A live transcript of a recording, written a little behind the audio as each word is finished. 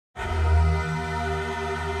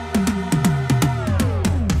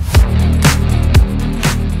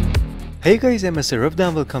Hey guys, I'm Mr. Revdeo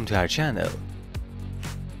and welcome to our channel.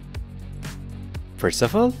 First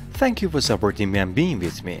of all, thank you for supporting me and being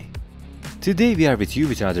with me. Today we are with you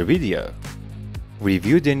with another video.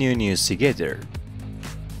 Review the new news together.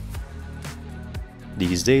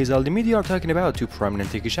 These days all the media are talking about two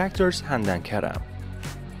prominent Turkish actors, Hande and Kerem.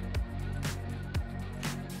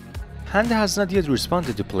 Hande has not yet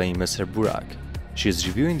responded to playing Mr. Burak. She is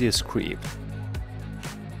reviewing the script.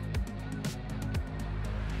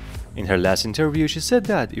 In her last interview, she said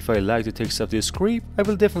that if I like the text of the script, I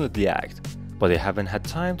will definitely act, but I haven't had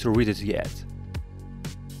time to read it yet.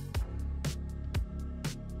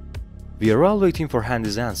 We are all waiting for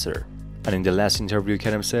Hande's answer, and in the last interview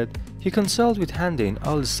Kerem said he consulted with Hande in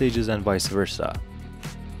all stages and vice versa.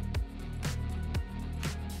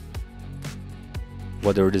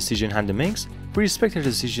 Whatever decision Hande makes, we respect her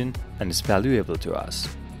decision and it's valuable to us.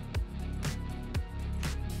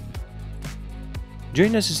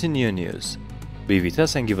 Join us to see new news. Be with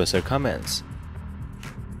us and give us your comments.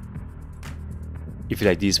 If you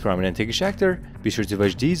like this prominent Turkish actor, be sure to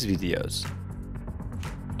watch these videos.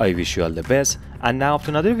 I wish you all the best, and now to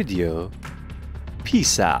another video.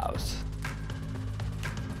 Peace out.